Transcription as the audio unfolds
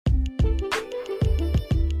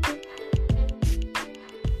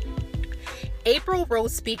April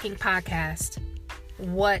Rose Speaking Podcast.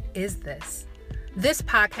 What is this? This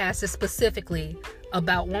podcast is specifically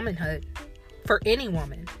about womanhood for any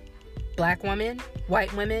woman. Black women,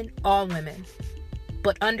 white women, all women.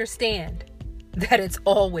 But understand that it's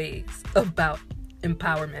always about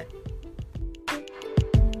empowerment.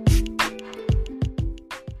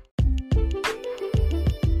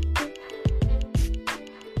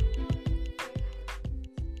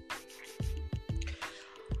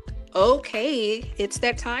 Okay, it's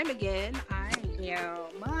that time again. I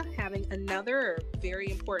am having another very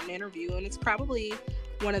important interview, and it's probably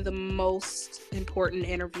one of the most important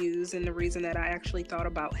interviews, and the reason that I actually thought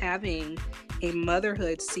about having a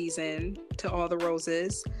motherhood season to All the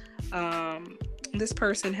Roses. This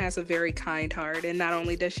person has a very kind heart, and not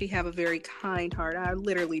only does she have a very kind heart, I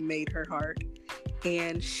literally made her heart,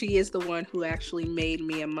 and she is the one who actually made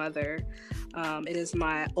me a mother. It is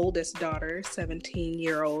my oldest daughter,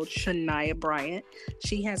 17-year-old Shania Bryant.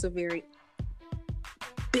 She has a very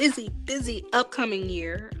busy upcoming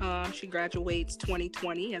year. She graduates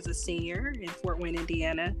 2020 as a senior in Fort Wayne,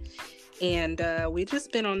 Indiana. And we've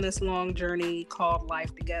just been on this long journey called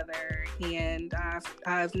Life Together. And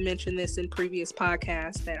I've mentioned this in previous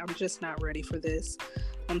podcasts that I'm just not ready for this.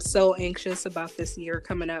 I'm so anxious about this year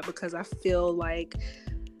coming up because I feel like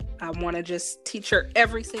I want to just teach her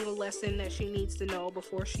every single lesson that she needs to know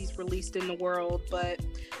before she's released in the world. But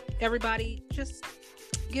everybody, just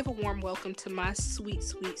give a warm welcome to my sweet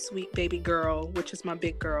baby girl, which is my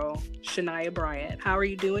big girl, Shania Bryant. How are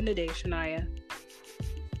you doing today, Shania?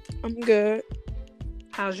 I'm good.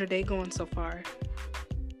 How's your day going so far?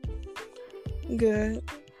 Good.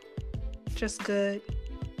 Just good?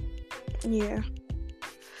 Yeah.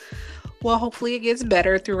 Well, hopefully it gets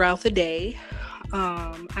better throughout the day.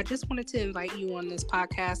 I just wanted to invite you on this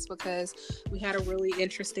podcast because we had a really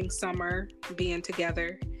interesting summer being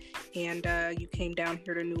together, and you came down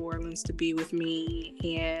here to New Orleans to be with me,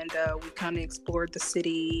 and we kind of explored the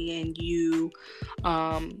city, and you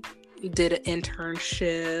did an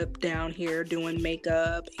internship down here doing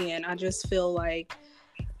makeup, and I just feel like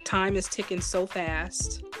time is ticking so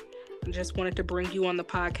fast. I just wanted to bring you on the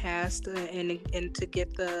podcast and to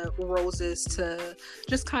get the Roses to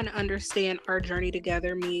just kind of understand our journey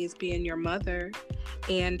together, me as being your mother.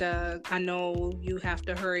 And I know you have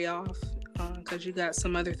to hurry off because you got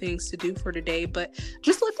some other things to do for today, but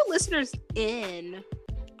just let the listeners in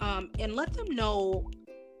and let them know,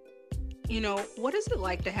 what is it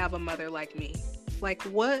like to have a mother like me? Like,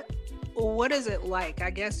 what is it like? I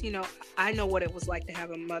guess, I know what it was like to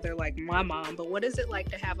have a mother like my mom, but what is it like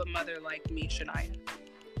to have a mother like me, Shania?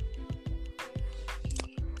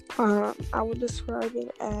 I would describe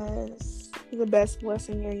it as the best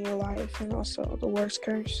blessing in your life and also the worst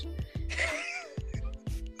curse.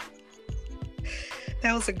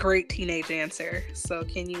 That was a great teenage answer. So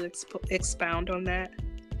can you expound on that?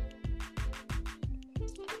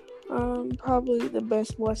 Probably the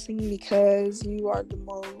best blessing because you are the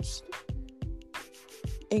most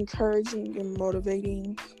encouraging and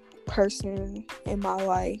motivating person in my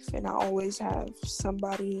life, and I always have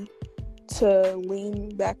somebody to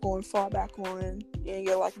lean back on, fall back on, and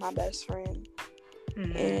you're like my best friend.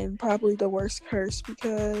 Mm-hmm. And probably the worst curse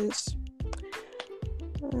because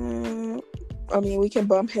we can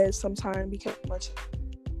bump heads sometimes because much,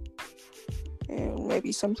 and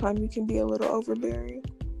maybe sometimes you can be a little overbearing.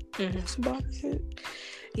 Mm-hmm. That's about it.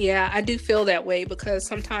 Yeah, I do feel that way because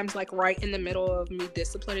sometimes, like, right in the middle of me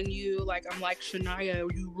disciplining you, like, I'm like, Shania,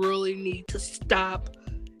 you really need to stop.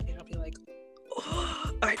 And I'll be like,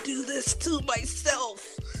 oh, I do this to myself,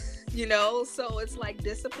 So it's like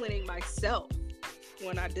disciplining myself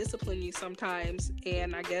when I discipline you sometimes.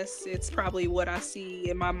 And I guess it's probably what I see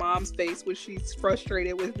in my mom's face when she's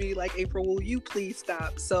frustrated with me, like, April, will you please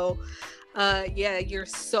stop? So you're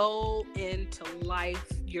so into life.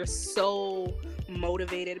 You're so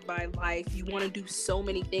motivated by life. You want to do so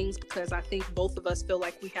many things because I think both of us feel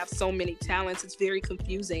like we have so many talents. It's very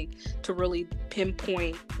confusing to really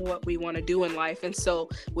pinpoint what we want to do in life. And so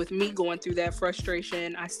with me going through that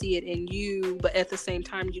frustration, I see it in you, but at the same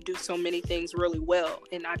time, you do so many things really well.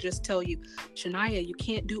 And I just tell you, Shania, you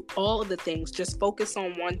can't do all of the things. Just focus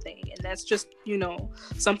on one thing. And that's just,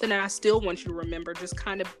 something that I still want you to remember. Just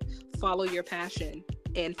kind of follow your passion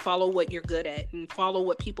and follow what you're good at and follow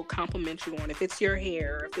what people compliment you on. If it's your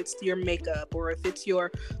hair, if it's your makeup, or if it's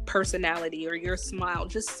your personality or your smile,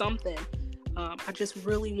 just something. I just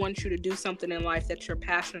really want you to do something in life that you're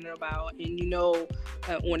passionate about. And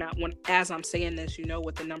as I'm saying this,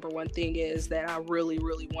 what the number one thing is that I really,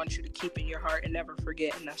 really want you to keep in your heart and never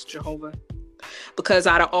forget, and that's Jehovah. Because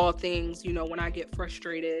out of all things, when I get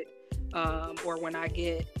frustrated, or when I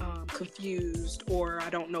get confused or I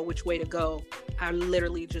don't know which way to go, I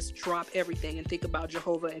literally just drop everything and think about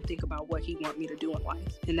Jehovah and think about what he wants me to do in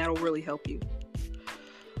life, and that'll really help you.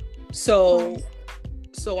 So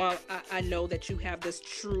I know that you have this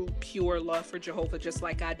true, pure love for Jehovah, just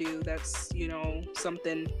like I do. That's,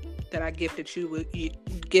 something that I gifted you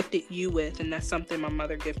with, and that's something my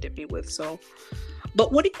mother gifted me with. So,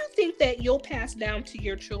 but what do you think that you'll pass down to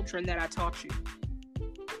your children that I taught you?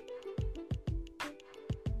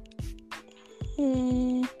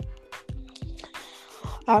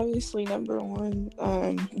 Obviously, number one,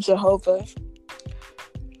 Jehovah.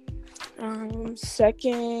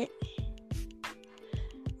 Second,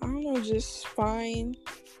 I don't know, just find,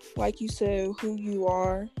 like you said, who you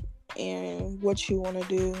are and what you want to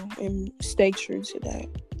do, and stay true to that,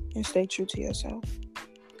 and stay true to yourself.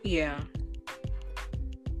 Yeah.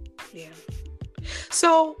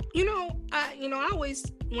 So, I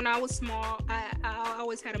always, when I was small, I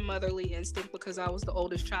always had a motherly instinct because I was the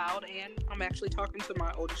oldest child, and I'm actually talking to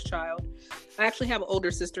my oldest child. I actually have an older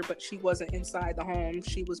sister, but she wasn't inside the home.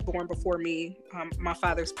 She was born before me, my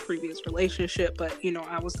father's previous relationship, but,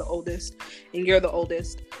 I was the oldest, and you're the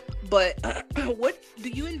oldest. But what do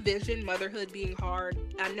you envision motherhood being hard?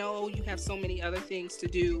 I know you have so many other things to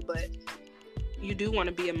do, but you do want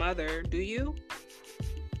to be a mother, do you?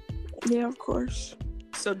 Yeah, of course.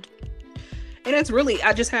 So, and it's really,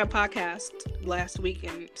 I just had a podcast last week,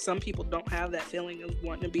 and some people don't have that feeling of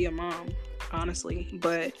wanting to be a mom, honestly.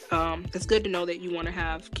 But it's good to know that you want to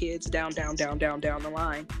have kids down the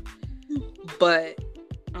line. But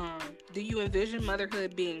do you envision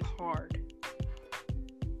motherhood being hard?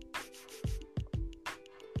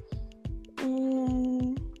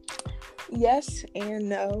 Yes and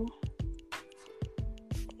no.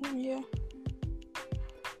 Yeah.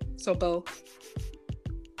 So both.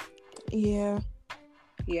 Yeah.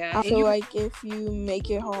 I feel like if you make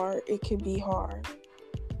it hard, it can be hard.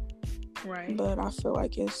 Right. But I feel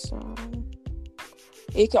like it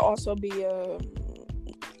can also be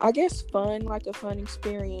fun, like a fun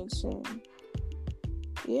experience. And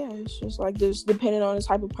yeah, it's just like this, depending on the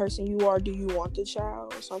type of person you are, do you want the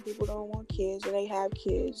child? Some people don't want kids and they have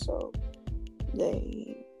kids, so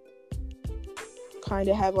they kind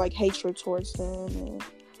of have like hatred towards them, and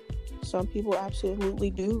some people absolutely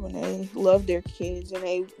do, and they love their kids and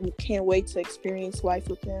they can't wait to experience life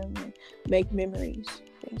with them and make memories,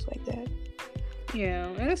 things like that. Yeah,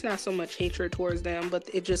 and it's not so much hatred towards them, but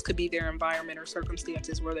it just could be their environment or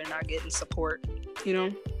circumstances where they're not getting support,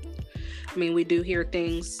 I mean, we do hear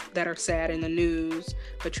things that are sad in the news,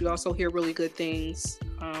 but you also hear really good things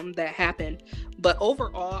that happen. But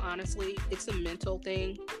overall, honestly, it's a mental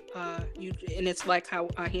thing. And it's like how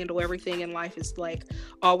I handle everything in life. Is like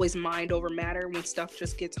always mind over matter. When stuff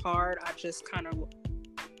just gets hard, I just kind of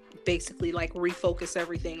basically like refocus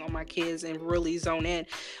everything on my kids and really zone in.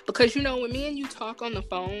 Because, when me and you talk on the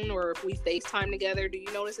phone or if we FaceTime together, do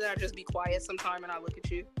you notice that I just be quiet sometime and I look at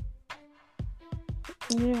you?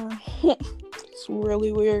 Yeah. It's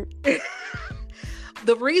really weird.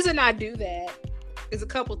 The reason I do that is a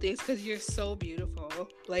couple things, because you're so beautiful.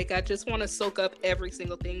 Like, I just want to soak up every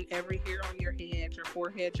single thing, every hair on your head, your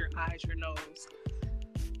forehead, your eyes, your nose.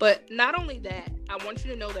 But not only that, I want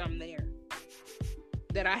you to know that I'm there.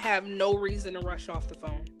 That I have no reason to rush off the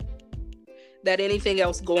phone. That anything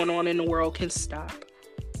else going on in the world can stop.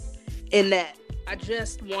 And that I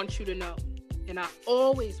just want you to know, and I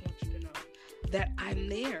always want you to know, that I'm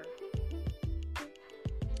there.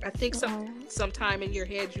 I think sometime in your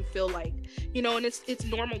head you feel like, and it's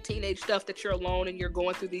normal teenage stuff that you're alone and you're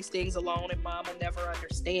going through these things alone and mom will never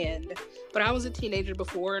understand. But I was a teenager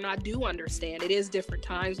before and I do understand. It is different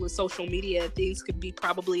times with social media. Things could be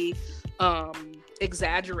probably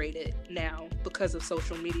exaggerated now because of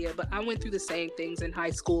social media. But I went through the same things in high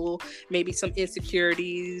school, maybe some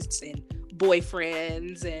insecurities and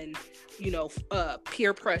boyfriends and,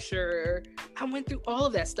 peer pressure. I went through all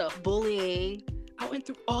of that stuff, bullying. I went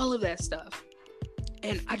through all of that stuff.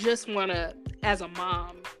 And I just want to, as a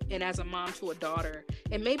mom and as a mom to a daughter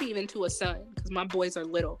and maybe even to a son, because my boys are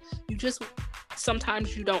little,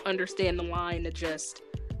 sometimes you don't understand the line to just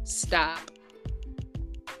stop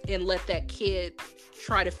and let that kid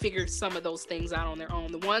try to figure some of those things out on their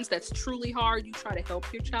own. The ones that's truly hard, you try to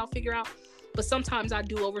help your child figure out. But sometimes I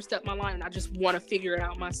do overstep my line and I just want to figure it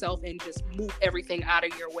out myself and just move everything out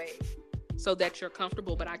of your way so that you're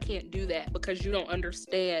comfortable. But I can't do that because you don't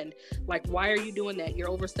understand. Like, why are you doing that? You're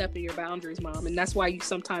overstepping your boundaries, Mom. And that's why you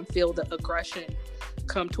sometimes feel the aggression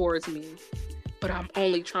come towards me. But I'm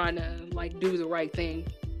only trying to, do the right thing.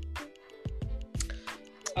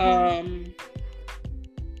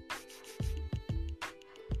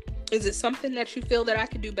 Is it something that you feel that I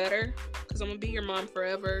could do better? Because I'm gonna be your mom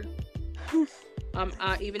forever.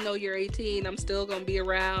 Even though you're 18, I'm still gonna be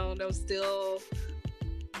around. I'm still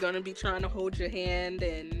gonna be trying to hold your hand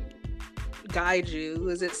and guide you.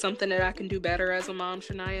 Is it something that I can do better as a mom,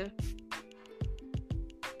 Shania?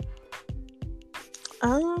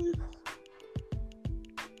 I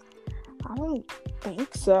don't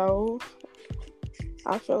think so.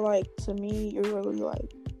 I feel like, to me, you're really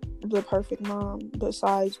like the perfect mom,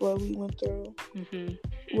 besides what we went through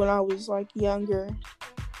when I was like younger.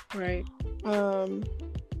 Right.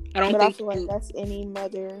 I feel like that's any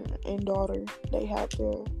mother and daughter. They have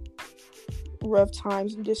their rough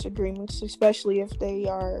times and disagreements, especially if they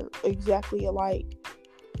are exactly alike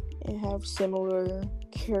and have similar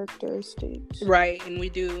characteristics. Right, and we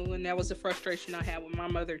do, and that was the frustration I had with my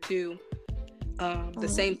mother too. The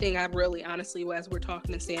same thing, I really, honestly, as we're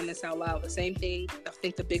talking and saying this out loud, the same thing, I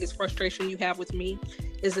think the biggest frustration you have with me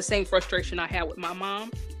is the same frustration I had with my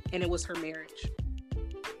mom, and it was her marriage.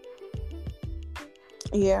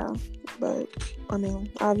 Yeah, but, I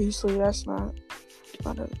mean, obviously that's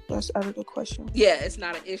that's out of the question. Yeah, it's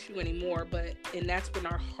not an issue anymore, and that's been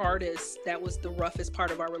our hardest, that was the roughest part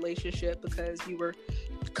of our relationship, because you were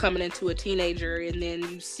coming into a teenager, and then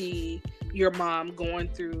you see your mom going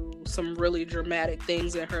through some really dramatic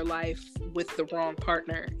things in her life with the wrong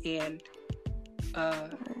partner, and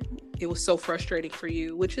it was so frustrating for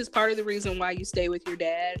you, which is part of the reason why you stay with your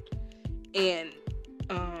dad. And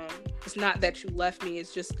it's not that you left me,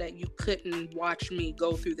 it's just that you couldn't watch me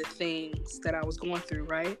go through the things that I was going through,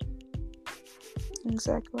 right?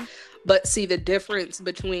 Exactly. But see, the difference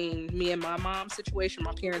between me and my mom's situation,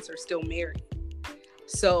 my parents are still married.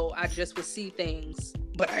 So I just would see things,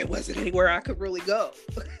 but I wasn't anywhere I could really go.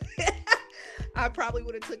 I probably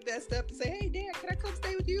would have took that step to say, hey, Dad, can I come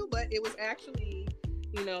stay with you? But it was actually,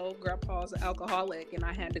 Grandpa's an alcoholic, and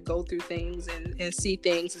I had to go through things and see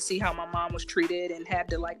things and see how my mom was treated, and had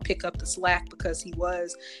to like pick up the slack because he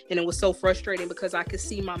was. And it was so frustrating because I could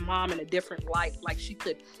see my mom in a different light. Like, she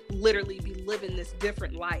could literally be living this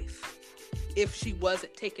different life if she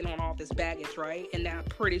wasn't taking on all this baggage, right? And I'm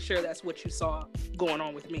pretty sure that's what you saw going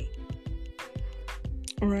on with me.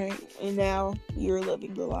 Right. And now you're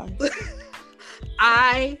living the life.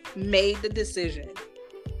 I made the decision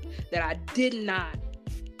that I did not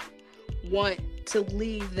want to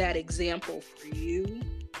leave that example for you,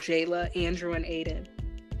 Jayla, Andrew, and Aiden,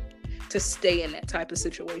 to stay in that type of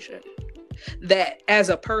situation. That as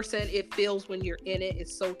a person, it feels when you're in it,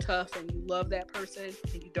 it's so tough, and you love that person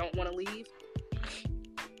and you don't want to leave.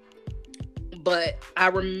 But I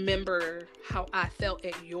remember how I felt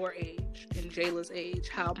at your age and Jayla's age,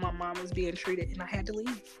 how my mom was being treated, and I had to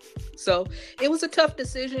leave. So it was a tough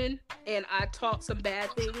decision, and I taught some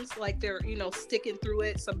bad things, like they're, sticking through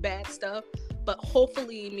it, some bad stuff. But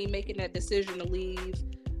hopefully me making that decision to leave,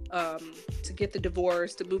 to get the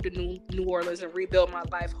divorce, to move to New Orleans and rebuild my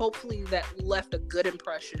life, hopefully that left a good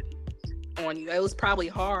impression on you. It was probably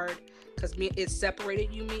hard because it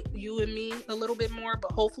separated you and me a little bit more,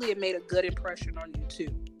 but hopefully it made a good impression on you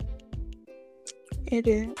too. It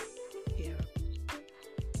did. Yeah.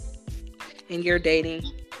 And you're dating,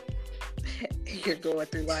 you're going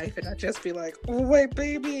through life, and I just be like, oh my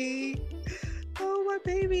baby,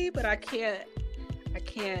 but I can't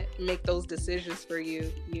make those decisions for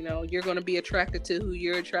you. You're going to be attracted to who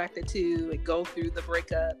you're attracted to and go through the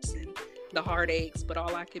breakups and the heartaches, but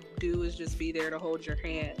all I could do is just be there to hold your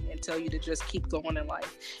hand and tell you to just keep going in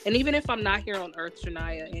life. And even if I'm not here on earth,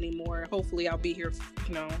 Shania, anymore, hopefully I'll be here,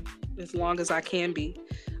 as long as I can be.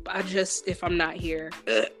 But if I'm not here,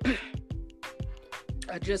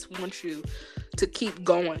 I just want you to keep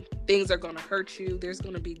going. Things are going to hurt you. There's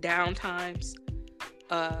going to be down times,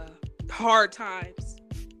 hard times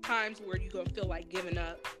where you're going to feel like giving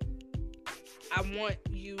up. I want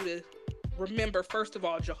you to remember, first of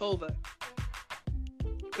all, Jehovah.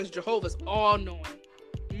 Because Jehovah's all-knowing,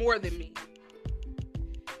 more than me.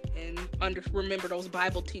 And remember those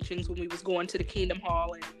Bible teachings when we was going to the Kingdom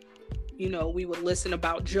Hall, and, we would listen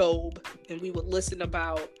about Job, and we would listen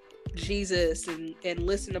about Jesus, and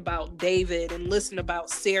listen about David, and listen about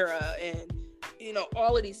Sarah, and,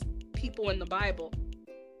 all of these people in the Bible.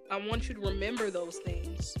 I want you to remember those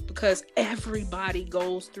things, because everybody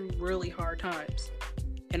goes through really hard times.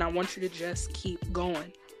 And I want you to just keep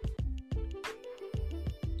going.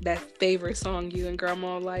 That favorite song you and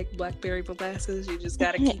Grandma like, Blackberry Molasses, you just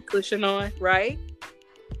gotta keep pushing on, right?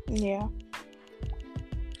 Yeah.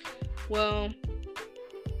 Well,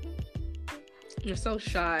 you're so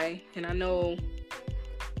shy, and I know,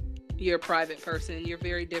 you're a private person. You're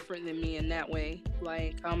very different than me in that way.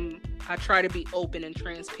 Like, I try to be open and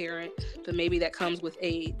transparent, but maybe that comes with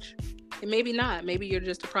age. And maybe not. Maybe you're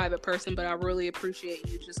just a private person, but I really appreciate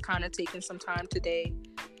you just kind of taking some time today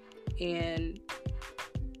and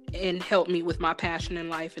help me with my passion in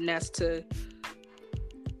life, and that's to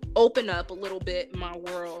open up a little bit my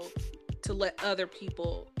world, to let other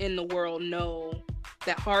people in the world know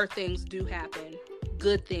that hard things do happen,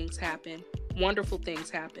 good things happen, wonderful things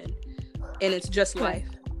happen, and it's just life,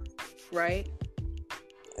 right?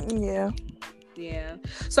 Yeah.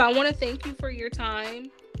 So I want to thank you for your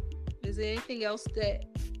time. Is there anything else that,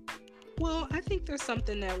 well, I think there's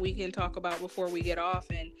something that we can talk about before we get off,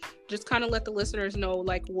 and just kind of let the listeners know,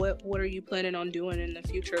 like, what are you planning on doing in the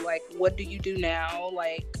future? Like, what do you do now,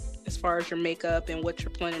 like, as far as your makeup, and what you're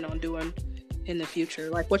planning on doing in the future?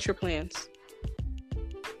 Like, what's your plans?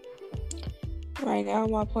 Right now,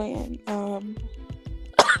 my plan,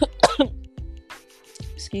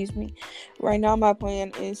 excuse me. Right now, my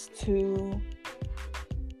plan is to,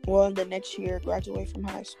 in the next year, graduate from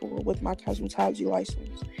high school with my cosmetology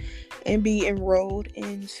license and be enrolled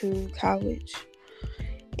into college.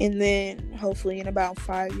 And then hopefully in about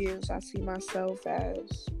 5 years, I see myself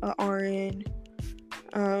as an RN,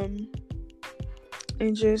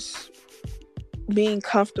 and just being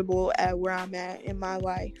comfortable at where I'm at in my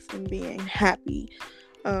life and being happy.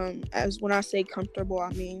 As when I say comfortable,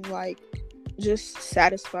 I mean like just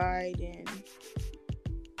satisfied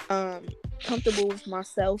and comfortable with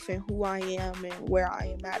myself and who I am and where I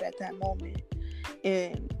am at that moment,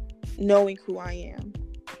 and knowing who I am.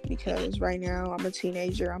 Because right now I'm a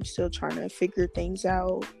teenager, I'm still trying to figure things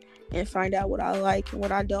out and find out what I like and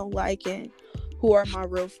what I don't like, and who are my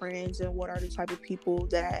real friends and what are the type of people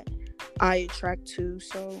that I attract to.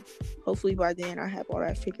 So hopefully by then I have all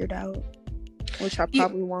that figured out, which I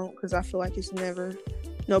probably won't, because I feel like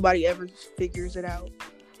nobody ever figures it out.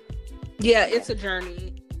 Yeah, it's a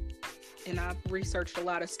journey. And I've researched a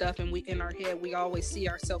lot of stuff, and in our head, we always see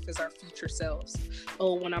ourselves as our future selves.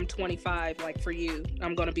 Oh, when I'm 25, like for you,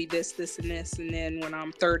 I'm going to be this, and this. And then when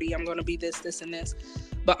I'm 30, I'm going to be this, and this.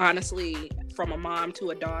 But honestly, from a mom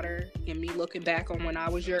to a daughter, and me looking back on when I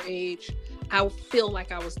was your age, I feel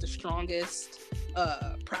like I was the strongest,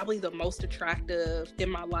 probably the most attractive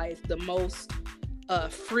in my life, the most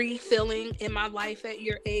free feeling in my life at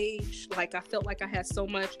your age. Like, I felt like I had so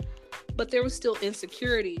much, but there was still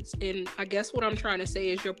insecurities. And I guess what I'm trying to say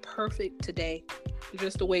is you're perfect today,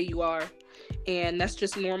 just the way you are. And that's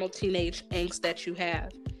just normal teenage angst that you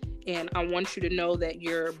have. And I want you to know that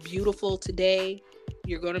you're beautiful today.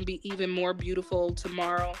 You're going to be even more beautiful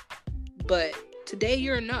tomorrow. But today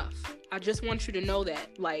you're enough. I just want you to know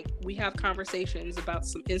that. Like, we have conversations about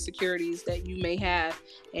some insecurities that you may have,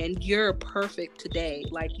 and you're perfect today.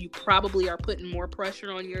 Like, you probably are putting more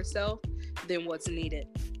pressure on yourself than what's needed.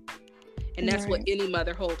 And that's what any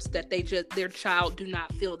mother hopes, that their child do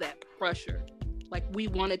not feel that pressure. Like, we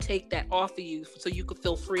want to take that off of you so you could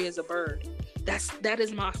feel free as a bird. That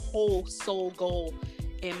is my whole soul goal,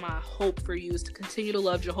 and my hope for you is to continue to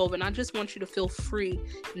love Jehovah. And I just want you to feel free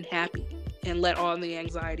and happy and let all the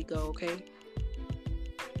anxiety go, okay?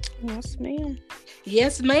 Yes, ma'am.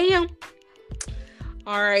 Yes, ma'am.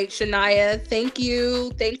 All right, Shania, thank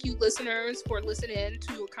you. Thank you, listeners, for listening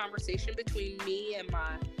to a conversation between me and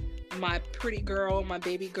my pretty girl, my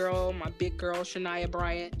baby girl, my big girl, Shania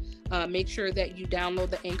Bryant. Make sure that you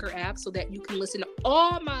download the Anchor app so that you can listen to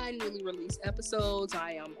all my newly released episodes.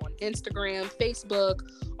 I am on Instagram, Facebook.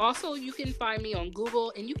 Also, you can find me on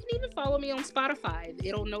Google, and you can even follow me on Spotify.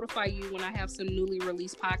 It'll notify you when I have some newly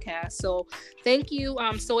released podcasts. So thank you.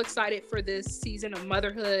 I'm so excited for this season of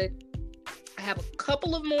motherhood. I have a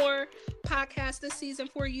couple of more podcasts this season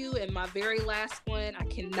for you, and my very last one. I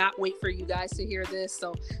cannot wait for you guys to hear this.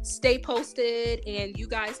 So stay posted, and you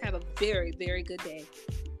guys have a very, very good day.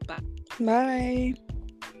 Bye. Bye.